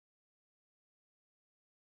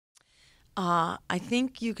I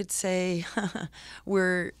think you could say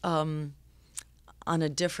we're on a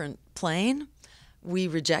different plane. We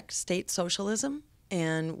reject state socialism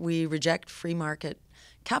and we reject free market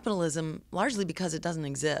capitalism largely because it doesn't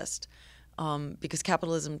exist. Because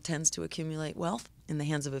capitalism tends to accumulate wealth in the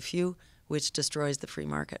hands of a few, which destroys the free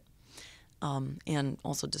market and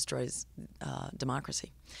also destroys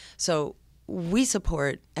democracy. So we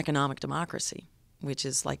support economic democracy, which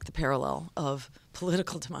is like the parallel of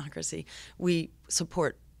political democracy. We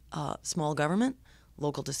support small government,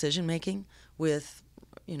 local decision making with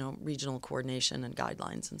regional coordination and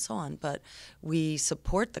guidelines and so on. But we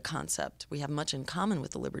support the concept. We have much in common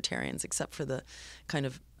with the libertarians, except for the kind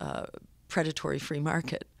of predatory free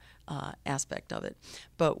market aspect of it.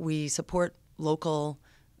 But we support local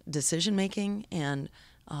decision making and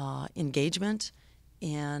engagement,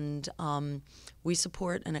 and we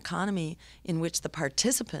support an economy in which the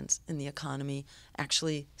participants in the economy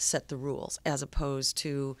actually set the rules, as opposed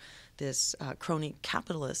to this crony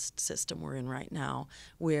capitalist system we're in right now,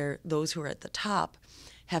 where those who are at the top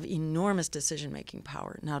have enormous decision-making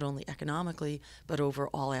power, not only economically, but over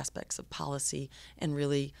all aspects of policy, and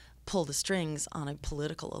really pull the strings on a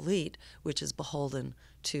political elite, which is beholden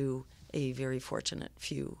to a very fortunate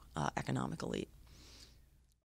few economic elite.